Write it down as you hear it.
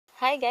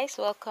Hi guys,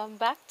 welcome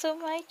back to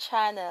my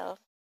channel.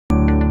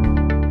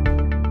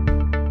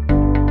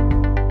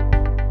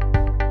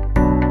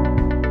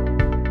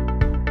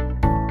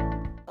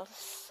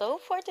 So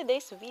for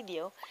today's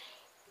video,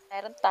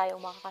 meron tayong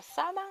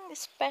makakasamang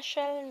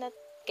special na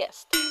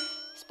guest.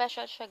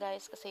 Special siya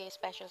guys kasi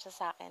special siya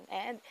sa akin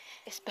and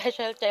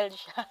special child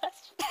siya.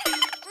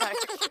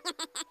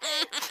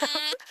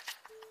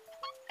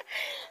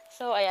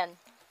 So ayan,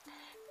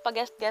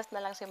 pag-guest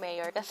na lang si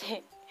Mayor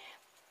kasi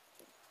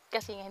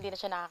hindi na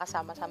siya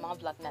nakakasama sa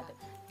mga vlog natin.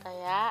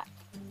 Kaya,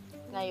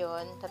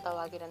 ngayon,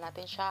 tatawagin na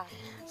natin siya.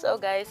 So,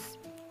 guys,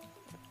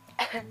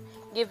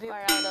 give him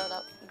a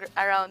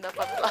round of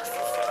applause.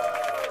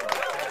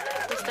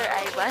 Mr.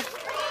 Ivan.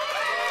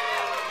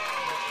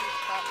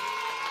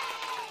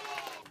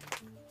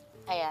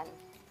 Ayan.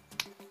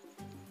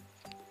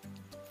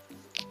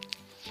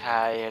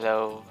 Hi,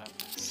 hello.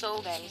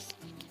 So, guys,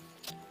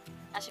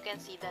 as you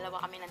can see,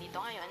 dalawa kami nandito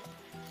ngayon.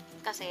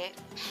 Kasi,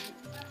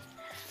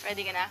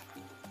 ready ka na?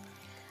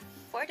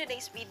 For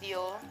today's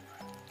video,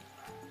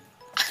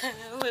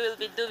 we will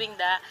be doing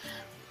the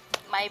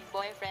My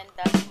Boyfriend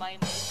Does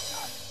My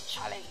Makeup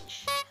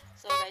Challenge.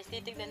 So guys,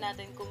 titignan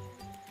natin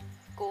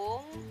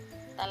kung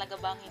talaga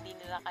bang hindi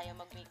nila kaya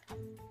mag-makeup.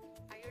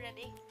 Are you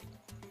ready?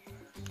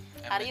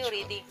 Are you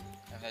ready?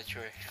 I'm not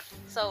sure.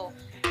 So,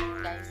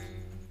 guys,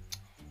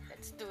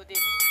 let's do this.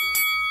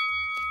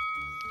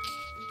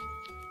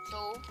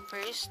 So,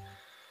 first,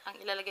 ang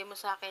ilalagay mo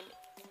sa akin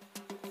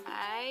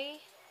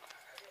ay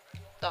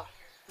to.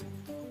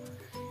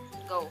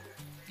 Go.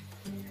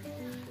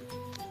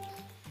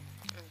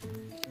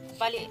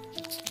 Bali,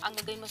 ang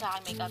gagawin mo sa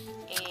akin makeup,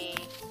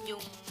 yung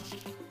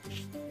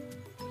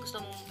gusto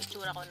mong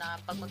itsura ko na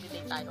pag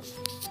mag-date tayo.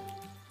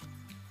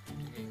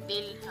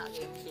 Deal.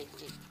 Deal.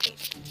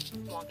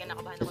 Mukhang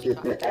kinakabahan ako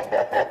dito.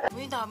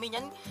 Uy, dami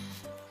niyan.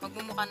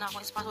 Magmumukha na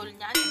akong espasol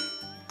niyan.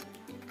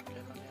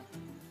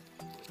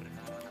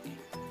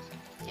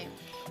 Okay.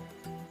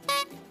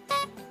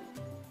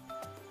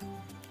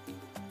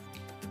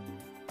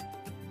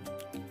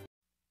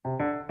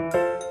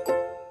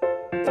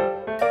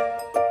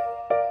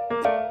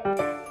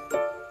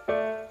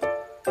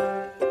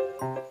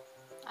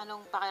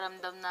 Anong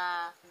pakiramdam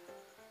na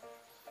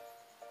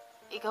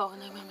ikaw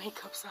na may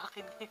makeup sa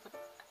akin ngayon?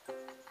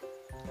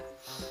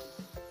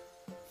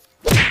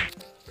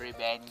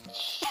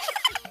 Revenge.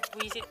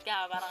 Wisit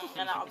ka, parang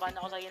kinakabahan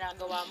ako sa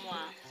ginagawa mo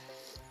ah.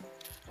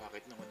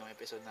 Bakit nung unang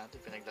episode natin,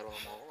 pinaglaro mo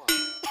ako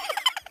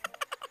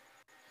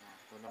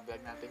unang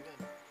vlog natin yun.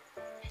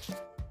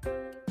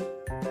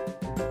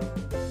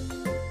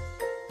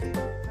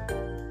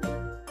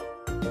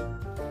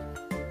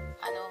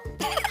 Ano?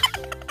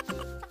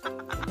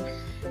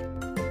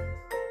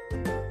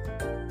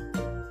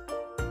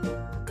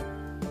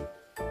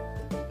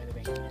 Pwede ba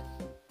yung ganyan?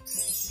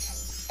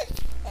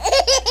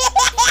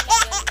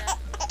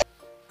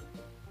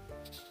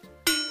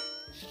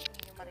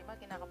 Yung Marima,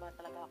 kinakabahan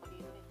talaga ako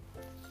dito eh.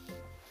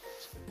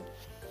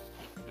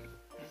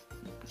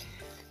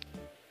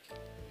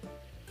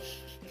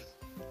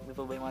 Ano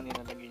pa ba yung mga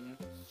nilalagay niyo?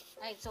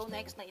 Alright, so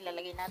next na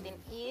ilalagay natin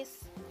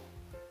is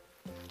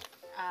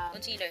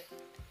concealer.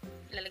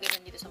 Ilalagay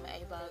mo dito sa may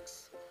eye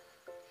bags.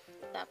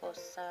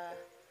 Tapos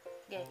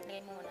okay,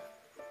 lagay mo muna.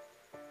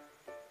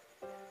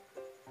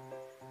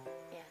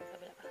 Yan,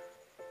 kabila pa.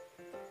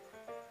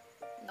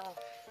 No,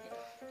 dito.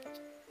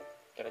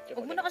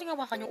 Huwag mo na kasi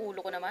hawakan yung ulo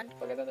ko naman.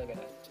 Pag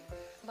ganun.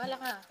 Bahala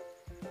ka.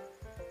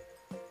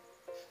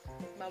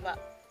 Baba.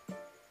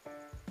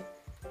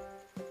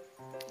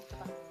 Dito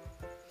pa.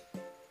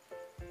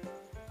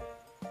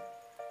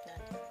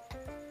 Yan.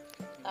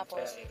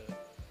 Tapos,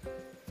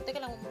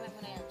 teka lang, umamay mo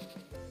na yan.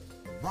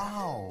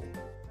 Wow!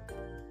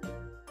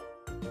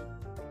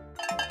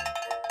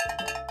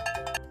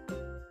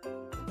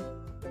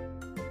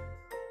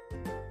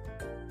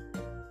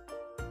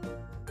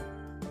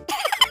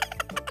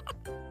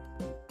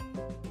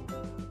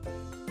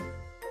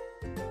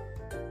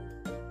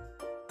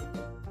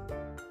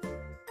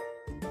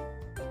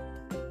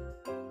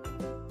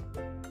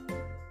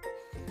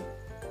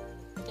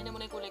 Tignan mo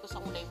na yung kulay ko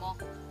sa kulay mo.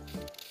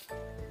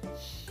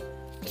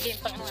 Sige,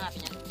 pang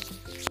natin yan.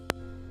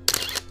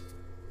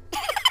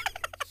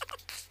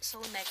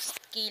 So next,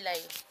 kilay.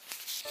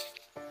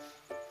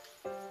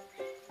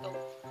 Go.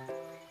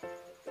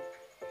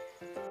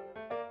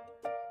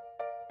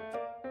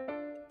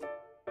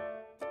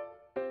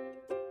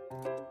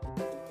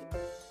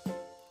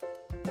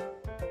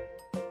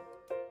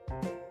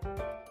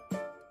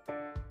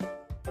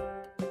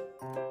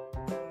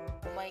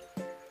 Mike.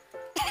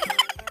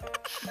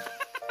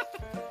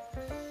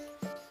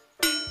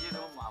 Yun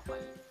naman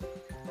makapal.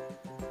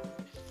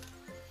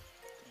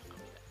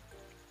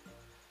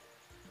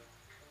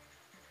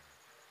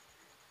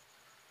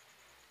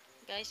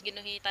 Guys,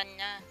 ginuhitan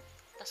niya.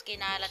 Tapos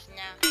kinalat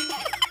niya.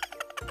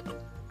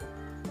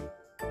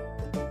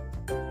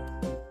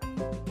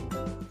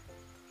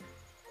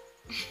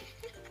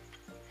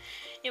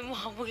 Yung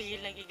mukha mo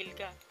gigil na gigil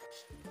ka.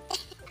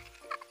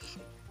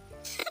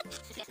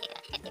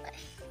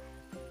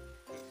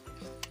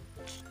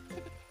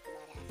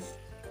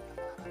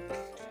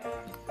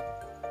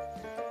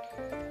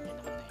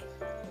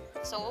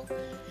 So,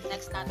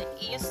 next natin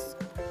is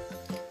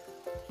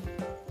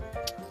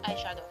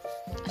eyeshadow.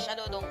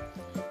 Eyeshadow dong.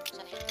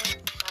 Saan yun?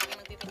 Parang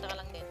magpipinta ka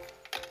lang din.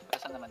 Para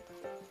saan naman to?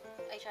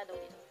 Eyeshadow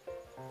dito.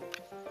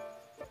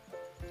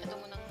 Ito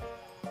munang,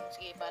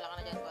 sige, pala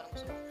ka na dyan. Parang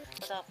gusto mo.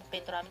 Basta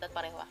pintura namin at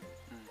pareho ah.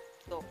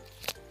 Go.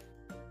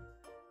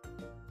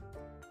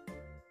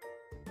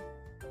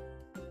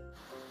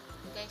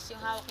 Guys, yung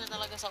hawak na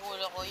talaga sa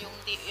ulo ko, yung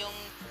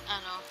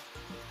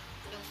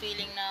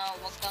feeling na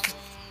wag kang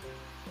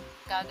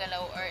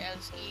gagalaw or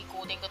else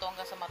ikutin ko to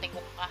hanggang sa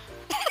matingkok ka.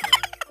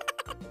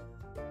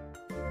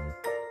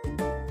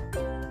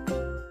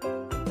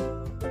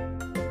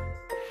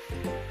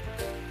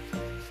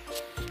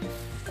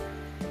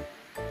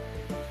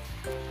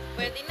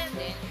 Pwede na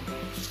din.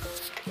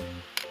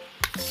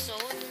 So,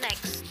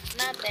 next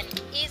natin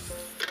is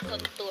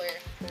contour.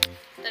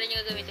 Ito rin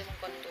yung gagamitin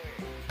mong contour.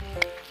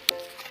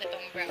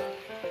 Itong brown.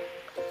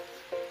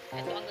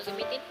 Ito ang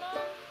gagamitin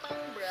mo pang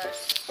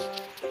brush.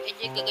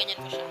 Medyo gaganyan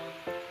mo siya.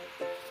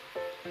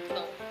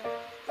 Ito.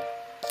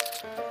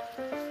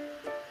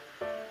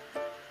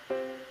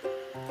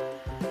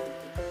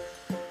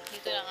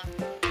 Dito lang ah.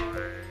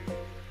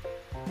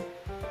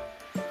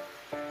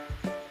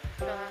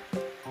 Ito ah.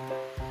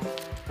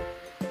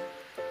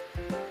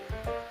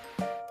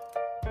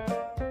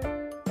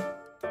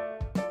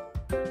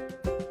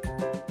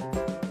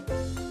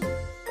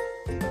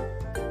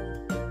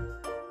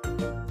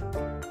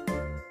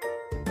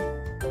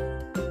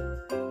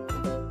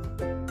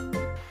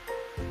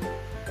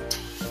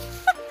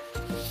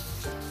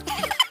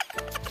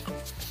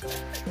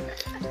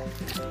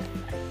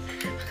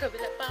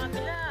 Kabila pa,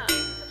 kabila.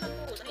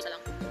 Saan isa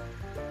lang?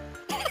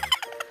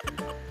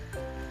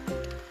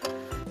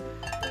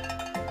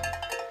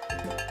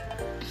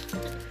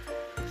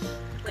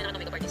 Pwede na ka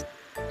makeup artist.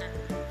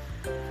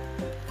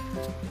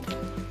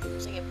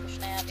 Sige, push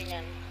na natin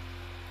yan.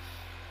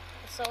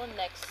 So,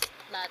 next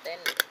natin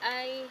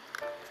ay...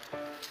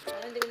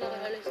 hindi ko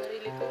nakakala yung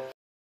sarili ko.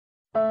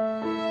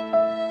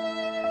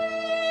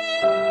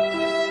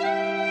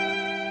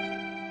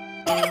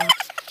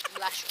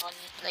 Blush on.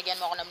 Lagyan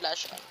mo ako ng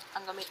blush on.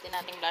 Ang gamitin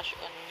nating blush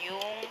on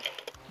yung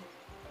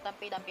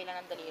dampi-dampi lang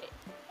ng daliri.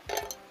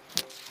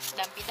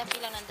 Dampi-dampi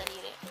lang ng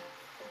daliri.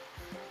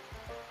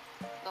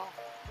 Ito.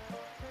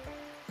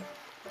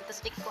 Dito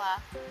sa dik ko ha.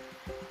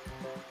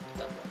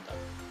 Basta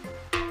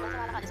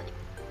wala ka din sa dik.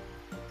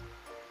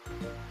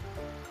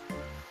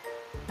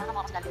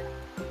 Nakamuha ka sa lalim na.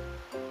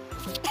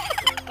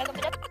 Welcome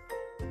to the...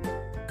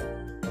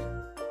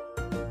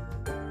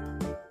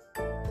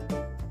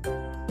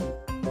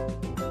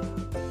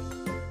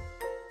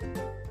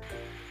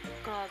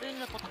 Grabe,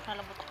 naputak na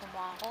labutak yung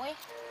mukha ko eh.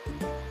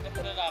 Yung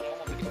lalaki ko,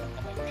 mabilis ng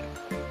kamay ko siya.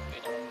 Kaya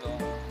naman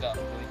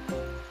gagawin.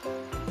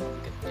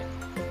 Ganyan.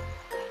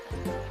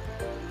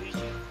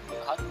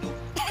 Hotdog.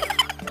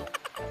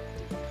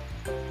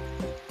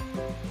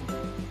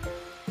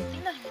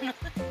 Tingnan mo na.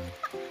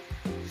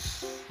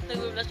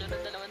 Nag-blush yun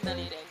ng dalawang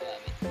daliri ang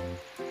gamit.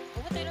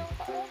 Mabuti lang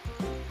pa ako.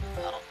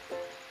 Araw.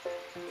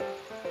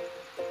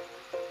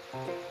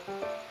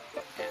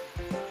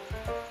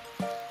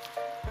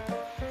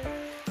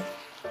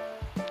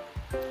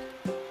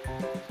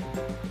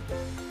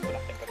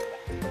 Kulak ka nila.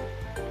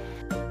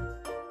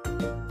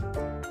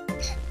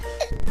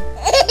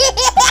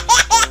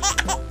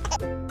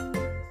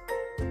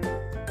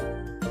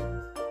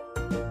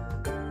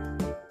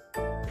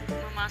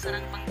 Mamasa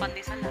ng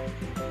pangpandesal ah.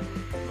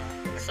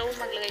 So,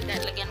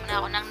 lagyan mo na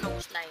ako ng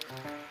nose line.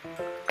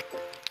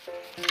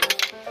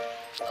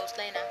 Nose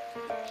line ah.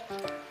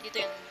 Dito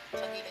yun,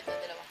 sa gilid na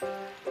dalawa.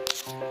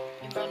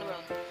 Yung brown na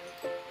brown.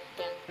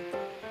 Yan.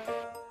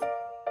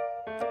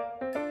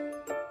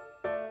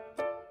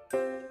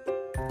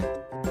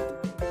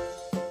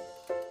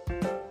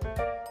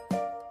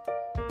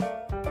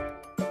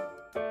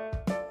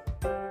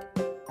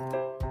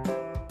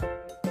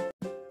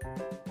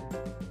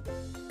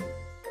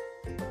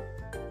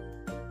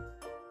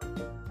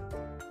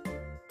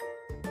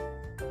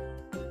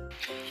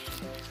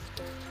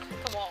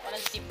 Kamukha ko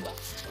ng Zimba.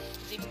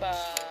 Zimba.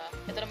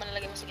 Ito naman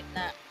nalagay mo sa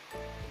gitna.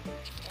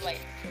 Yung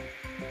white.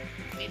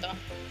 Dito.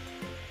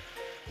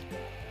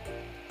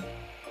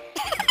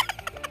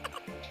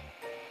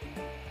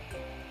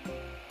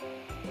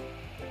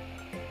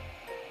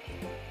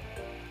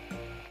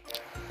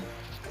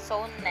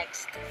 So,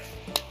 next.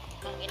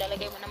 Ang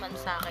ilalagay mo naman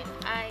sa akin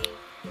ay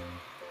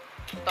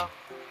ito.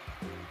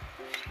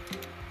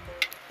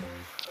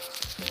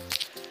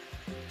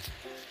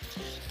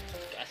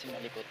 Kasi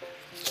malikot.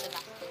 Ito na.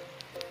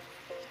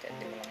 Kaya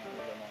di mo lang ang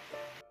ulo mo.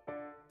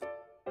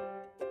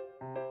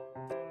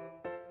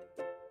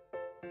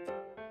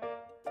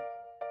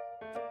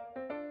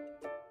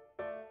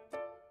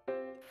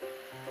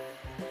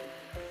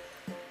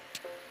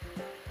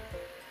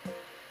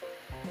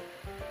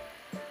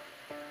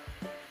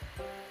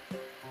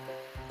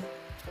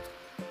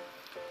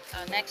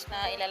 Next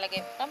na ilalagay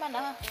mo. Tama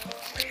na.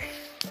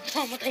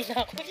 Mamatay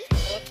na ako.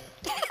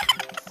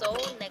 So,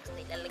 next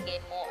na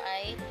ilalagay mo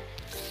ay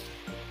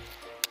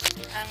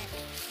ang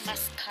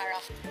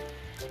mascara.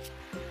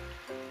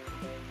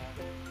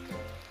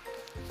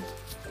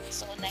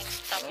 So,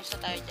 next, tapos na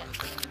tayo dyan.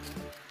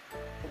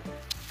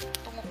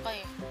 Tungok ka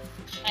eh.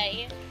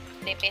 Ay,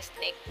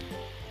 lipstick.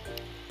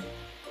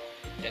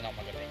 Yan ako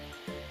magaling.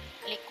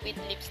 Liquid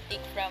lipstick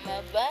from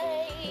a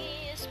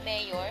Vice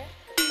Mayor.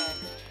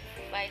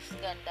 Vice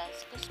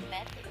Ganda's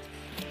Cosmetics.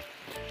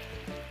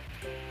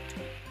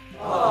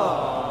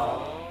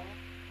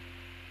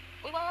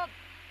 Uy, wag!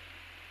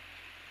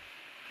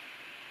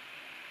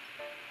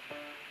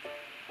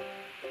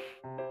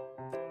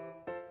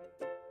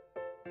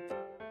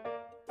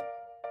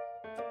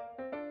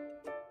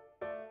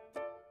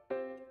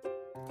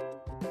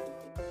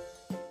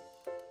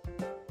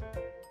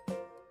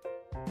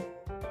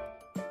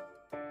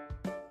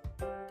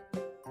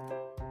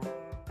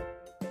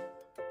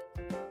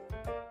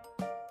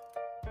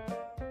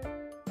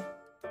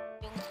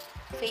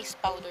 Face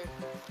powder.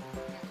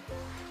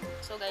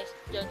 So guys,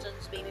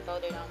 Johnson's baby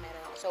powder lang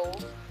meron ako. So,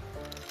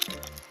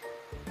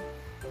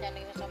 yan,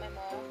 lagyan mo sa kamay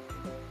mo.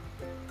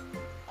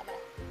 Tama na.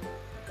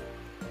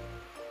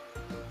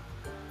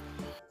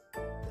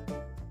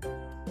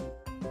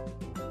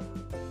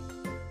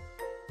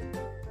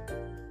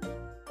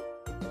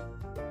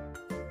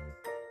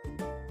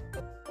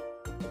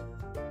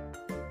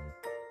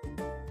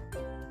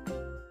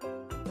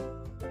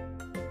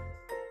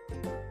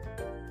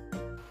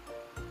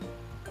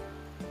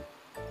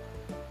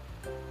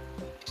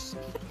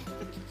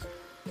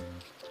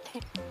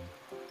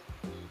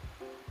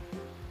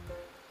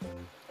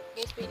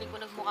 Guys, feeling ko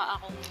nagmukha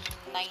akong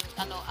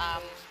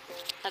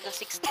taga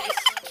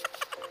 60s.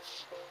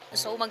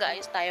 So,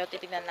 mag-aayos tayo.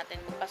 Titignan natin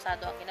kung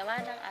pasado ang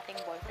ginawa ng ating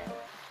boyfriend.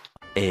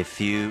 A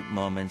few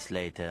moments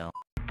later.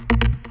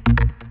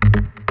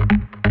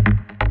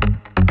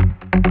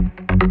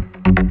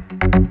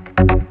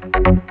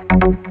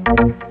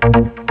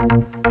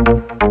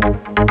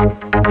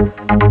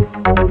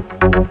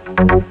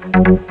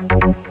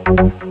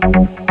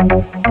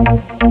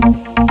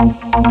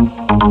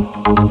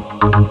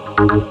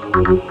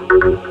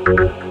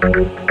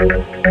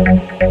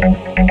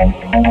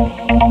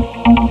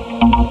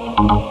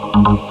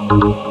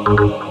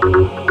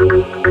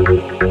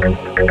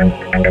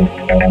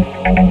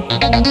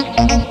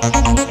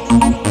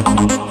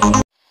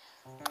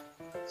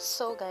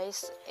 So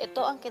guys,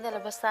 ito ang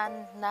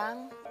kinalabasan ng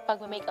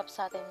pag-makeup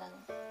sa atin ng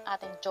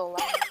ating jowa.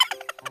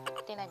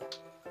 Tingnan nyo.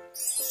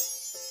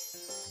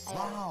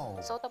 Ayan. Wow.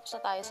 So tapos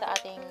na tayo sa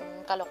ating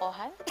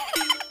kalokohan.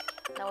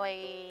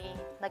 Naway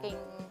naging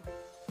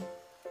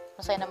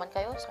masaya naman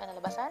kayo sa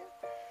kinalabasan.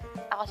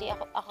 Ako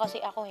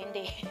kasi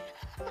hindi.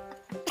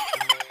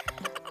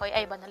 Hoy,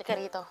 Ivan, halika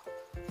rito.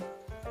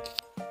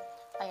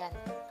 Ayan.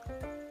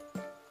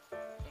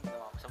 Yung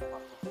ginawa ko sa mukha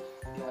ko.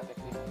 Hindi mo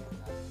effective yung makeup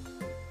na.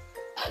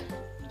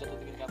 Hindi ko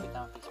ginagabit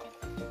ng face paint.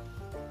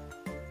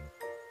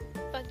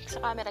 Pag sa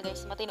camera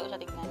guys, matino siya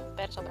tignan.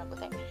 Pero sobrang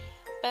puti.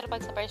 Pero pag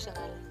sa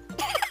personal,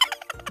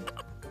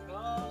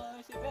 Oh,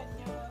 si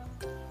Benya.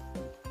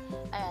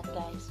 ayan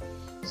guys.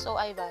 So,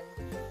 Ivan.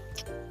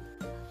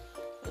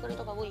 Hindi ko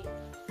rito baboy.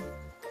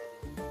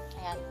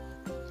 Ayan.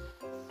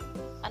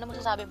 Ano mo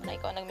sasabi mo na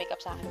ikaw ang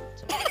nag-makeup sa akin?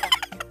 Sumunod ka.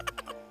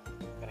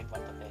 Correct 1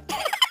 to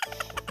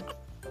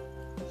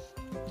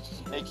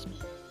 10. Next.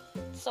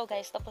 So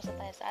guys, tapos na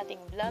tayo sa ating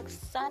vlog.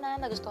 Sana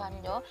nagustuhan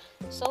nyo.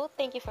 So,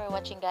 thank you for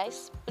watching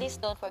guys. Please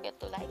don't forget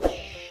to like,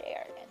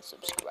 share, and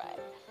subscribe.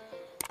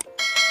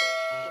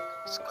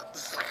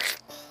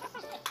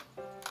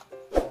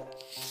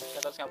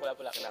 Shoutout nga pula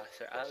kila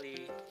Sir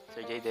Ali,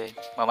 Sir Jayden,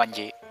 Ma'am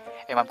Angie,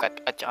 Ma'am Kat.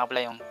 At saka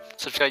pala yung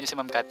subscribe nyo si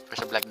Ma'am Kat for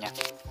sa vlog niya.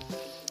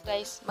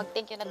 Guys,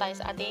 mag-thank you na tayo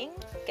sa ating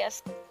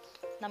guest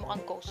na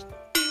mukhang ghost.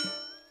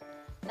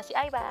 Na si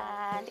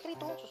Ivan. Hindi ka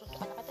rito.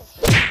 Susuntukan na ka.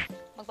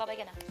 Magbabay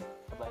ka na.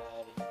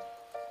 Bye-bye.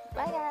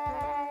 Bye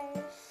guys!